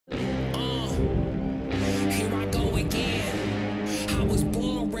again. I was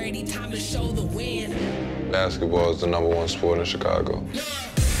born ready, time to show the win. Basketball is the #1 sport in Chicago.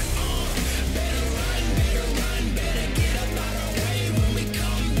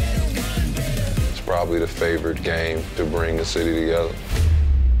 It's probably the favorite game to bring the city together.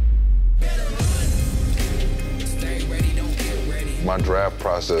 My draft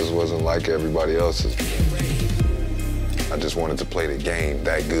process wasn't like everybody else's. I just wanted to play the game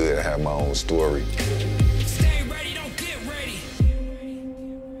that good and have my own story. Stay ready, don't get ready.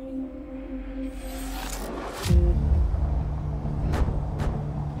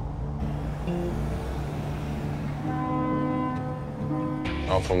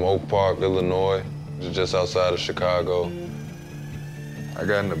 I'm from Oak Park, Illinois, just outside of Chicago. I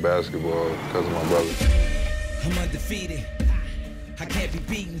got into basketball because of my brother. I'm undefeated. I can't be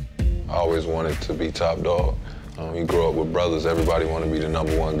beaten. I always wanted to be top dog. You grow up with brothers, everybody want to be the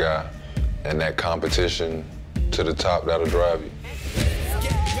 #1 guy. And that competition to the top, that'll drive you.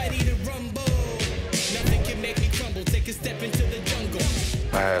 Get ready to rumble. Nothing can make me crumble. Take a step into the jungle.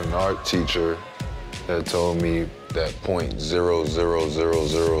 I had an art teacher that told me that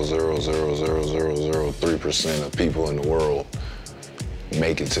 0.0000000003% of people in the world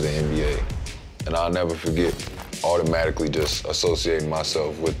make it to the NBA. And I'll never forget automatically just associating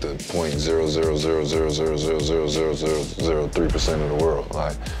myself with the 0.0000000003% of the world.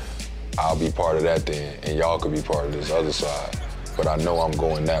 Like, I'll be part of that then, and y'all could be part of this other side. But I know I'm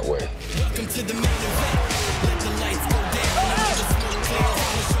going that way. Welcome to the main event. Let the lights go down.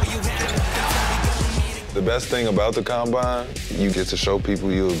 The best thing about the Combine, you get to show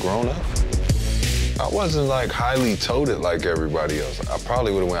people you're grown up. I wasn't like highly touted like everybody else. I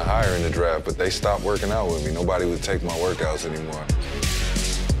probably would have went higher in the draft, but they stopped working out with me. Nobody would take my workouts anymore.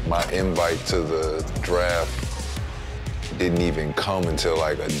 My invite to the draft didn't even come until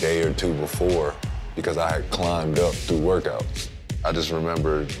like a day or two before because I had climbed up through workouts. I just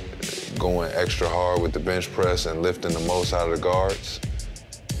remember going extra hard with the bench press and lifting the most out of the guards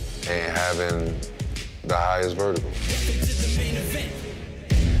and having the highest vertical.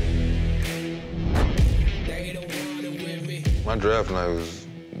 My draft night was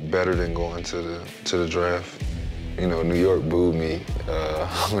better than going to the draft. You know, New York booed me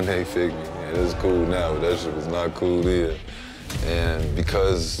when they picked me. And it's cool now, but that shit was not cool then. And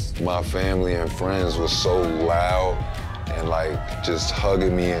because my family and friends were so loud and like just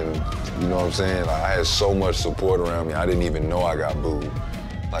hugging me and, you know what I'm saying? Like, I had so much support around me, I didn't even know I got booed.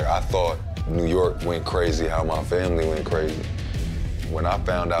 Like, I thought New York went crazy how my family went crazy. When I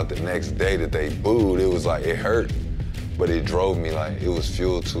found out the next day that they booed, it was like, it hurt. But it drove me, like, it was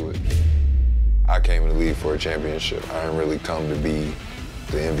fuel to it. I came in the league for a championship. I didn't really come to be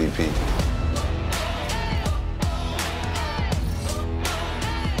the MVP.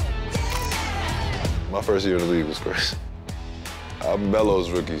 My first year in the league was crazy. I'm Melo's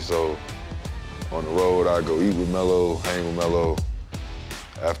rookie, so on the road, I go eat with Melo, hang with Melo.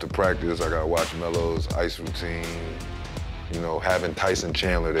 After practice, I got to watch Melo's ice routine. You know, having Tyson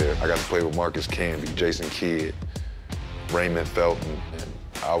Chandler there, I got to play with Marcus Camby, Jason Kidd, Raymond Felton, and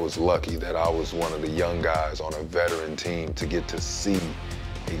I was lucky that I was one of the young guys on a veteran team to get to see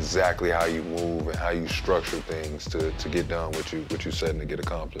exactly how you move and how you structure things to get done what you said and to get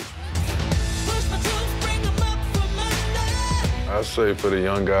accomplished. I say for the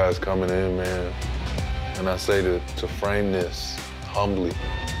young guys coming in, man, and I say to frame this humbly,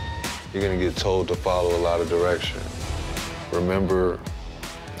 you're gonna get told to follow a lot of direction. Remember,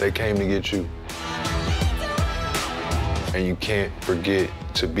 they came to get you. And you can't forget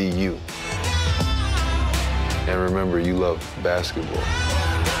to be you. And remember, you love basketball.